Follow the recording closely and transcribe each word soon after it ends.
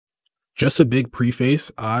Just a big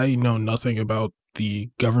preface, I know nothing about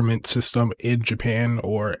the government system in Japan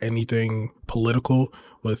or anything political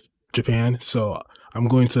with Japan, so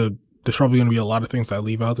there's probably going to be a lot of things I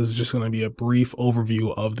leave out. This is just going to be a brief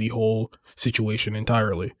overview of the whole situation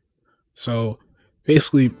entirely. So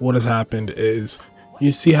basically what has happened is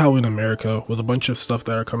you see how in America with a bunch of stuff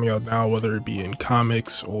that are coming out now, whether it be in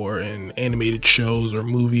comics or in animated shows or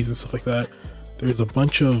movies and stuff like that, there's a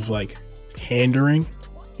bunch of like pandering,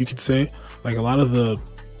 you could say. Like a lot of the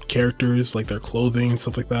characters, like their clothing and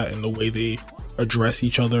stuff like that, and the way they address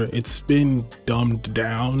each other, it's been dumbed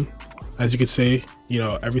down, as you could say. You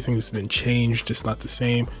know, everything's been changed. It's not the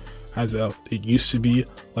same as it used to be.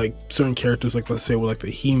 Like certain characters, like let's say with like the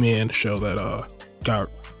He-Man show that got,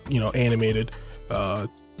 you know, animated,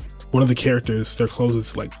 one of the characters, their clothes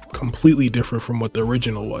is like completely different from what the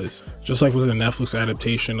original was. Just like with the Netflix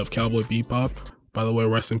adaptation of Cowboy Bebop, by the way,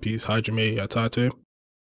 rest in peace Hajime Yatate.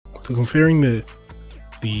 So comparing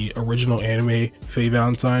the original anime Faye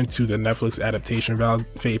Valentine to the Netflix adaptation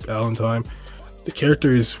Faye Valentine, the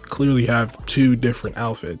characters clearly have two different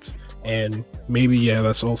outfits. And maybe, yeah,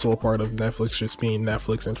 that's also a part of Netflix just being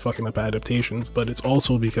Netflix and fucking up adaptations, but it's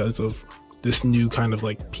also because of this new kind of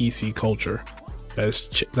like PC culture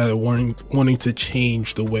that are wanting to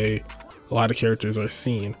change the way a lot of characters are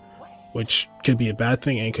seen, which could be a bad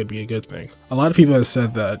thing and could be a good thing. A lot of people have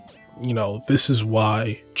said that, you know, this is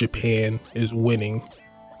why Japan is winning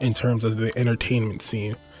in terms of the entertainment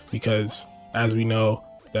scene, because as we know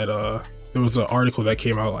that there was an article that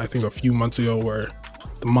came out I think a few months ago where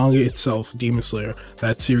the manga itself, Demon Slayer,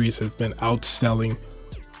 that series has been outselling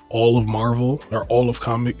all of Marvel or all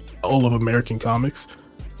of American comics.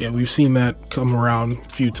 Yeah, we've seen that come around a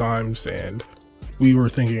few times, and we were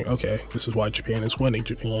thinking, okay, this is why Japan is winning.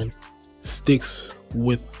 Japan sticks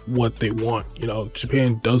with what they want. You know,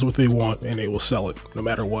 Japan does what they want and they will sell it no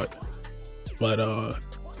matter what. But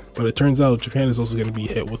it turns out Japan is also going to be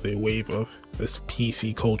hit with a wave of this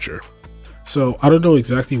PC culture. So I don't know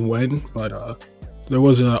exactly when, but there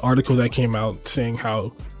was an article that came out saying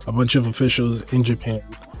how a bunch of officials in Japan,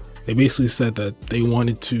 they basically said that they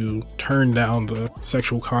wanted to turn down the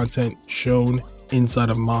sexual content shown inside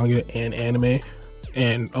of manga and anime.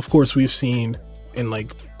 And of course we've seen in,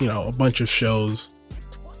 like, you know, a bunch of shows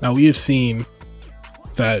now, we have seen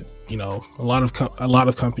that, you know, a lot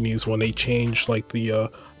of companies, when they change like the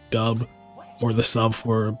dub or the sub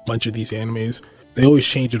for a bunch of these animes, they always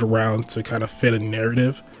change it around to kind of fit a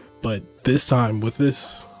narrative. But this time, with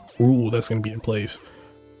this rule that's going to be in place,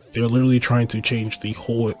 they're literally trying to change the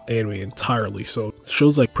whole anime entirely. So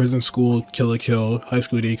shows like Prison School, Kill la Kill, High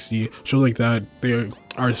School DxD, shows like that,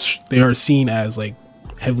 they are seen as like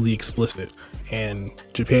heavily explicit. And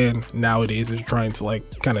Japan nowadays is trying to like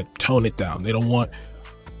kind of tone it down. They don't want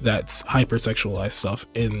that hypersexualized stuff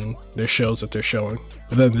in their shows that they're showing.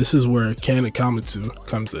 But then this is where Ken Akamatsu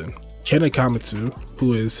comes in. Ken Akamatsu,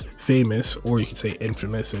 who is famous, or you could say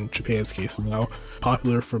infamous in Japan's case now,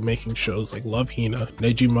 popular for making shows like Love Hina,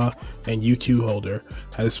 Nejima, and UQ Holder,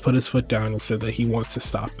 has put his foot down and said that he wants to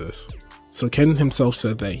stop this. So Ken himself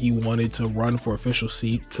said that he wanted to run for official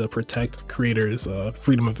seat to protect creators'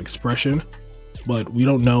 freedom of expression, but we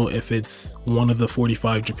don't know if it's one of the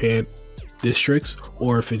 45 Japan districts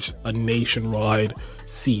or if it's a nationwide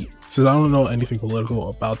seat. Since I don't know anything political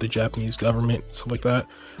about the Japanese government, stuff like that,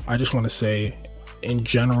 I just want to say, in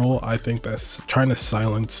general, I think that's trying to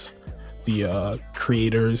silence the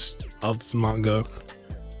creators of manga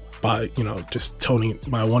by, you know,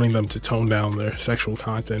 by wanting them to tone down their sexual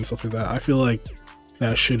content and stuff like that. I feel like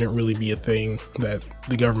that shouldn't really be a thing that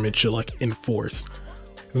the government should like enforce.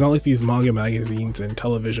 It's not like these manga magazines and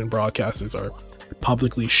television broadcasters are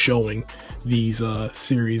publicly showing these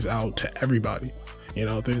series out to everybody. You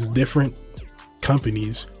know, there's different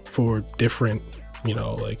companies for different, you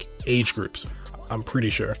know, like age groups. I'm pretty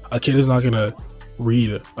sure a kid is not gonna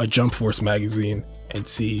read a Jump Force magazine and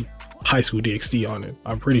see High School DxD on it.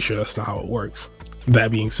 I'm pretty sure that's not how it works. That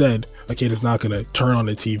being said, a kid is not gonna turn on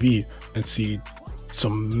the TV and see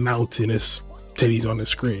some mountainous titties on the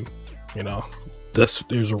screen. You know,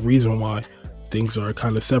 there's a reason why things are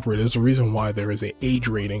kind of separate. There's a reason why there is an age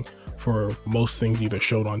rating for most things either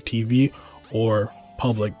showed on TV or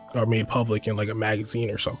made public in like a magazine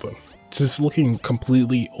or something. Just looking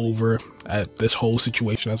completely over at this whole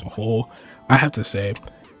situation as a whole, I have to say,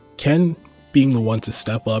 Ken being the one to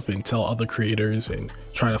step up and tell other creators and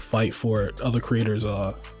try to fight for other creators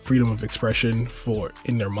freedom of expression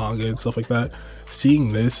in their manga and stuff like that, seeing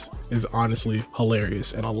this is honestly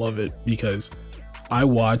hilarious, and I love it because I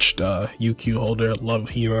watched UQ Holder, Love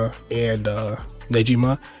Hina, and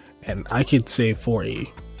Nejima, and I could say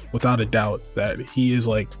without a doubt that he is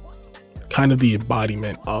like kind of the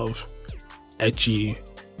embodiment of ecchi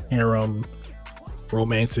harem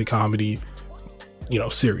romantic comedy, you know,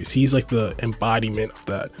 series. He's like the embodiment of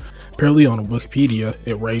that. Apparently on Wikipedia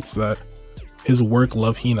it writes that his work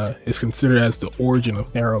Love Hina is considered as the origin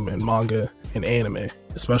of harem in manga and anime,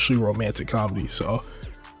 especially romantic comedy. So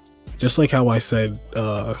just like how I said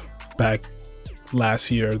back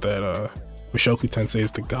last year that Mushoku Tensei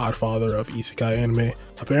is the godfather of isekai anime,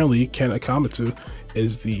 apparently Ken Akamatsu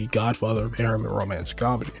is the godfather of harem and romantic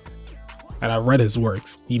comedy. And I've read his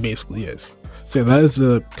works. He basically is. So that is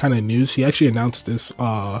the kind of news. He actually announced this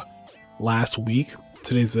last week.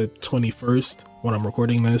 Today's the 21st when I'm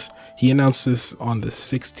recording this. He announced this on the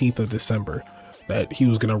 16th of December that he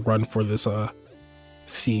was going to run for this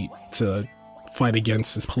seat to fight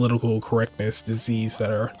against this political correctness disease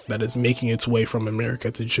that is making its way from America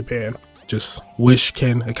to Japan. Just wish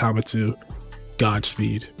Ken Akamatsu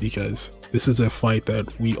Godspeed, because this is a fight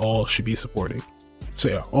that we all should be supporting. So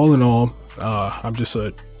yeah, all in all, I'm just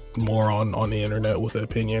a moron on the internet with an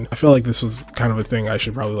opinion. I feel like this was kind of a thing I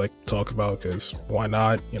should probably like talk about, because why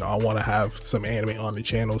not? You know, I want to have some anime on the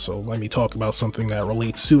channel, so let me talk about something that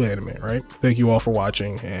relates to anime, right? Thank you all for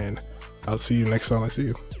watching, and I'll see you next time I see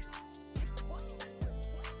you.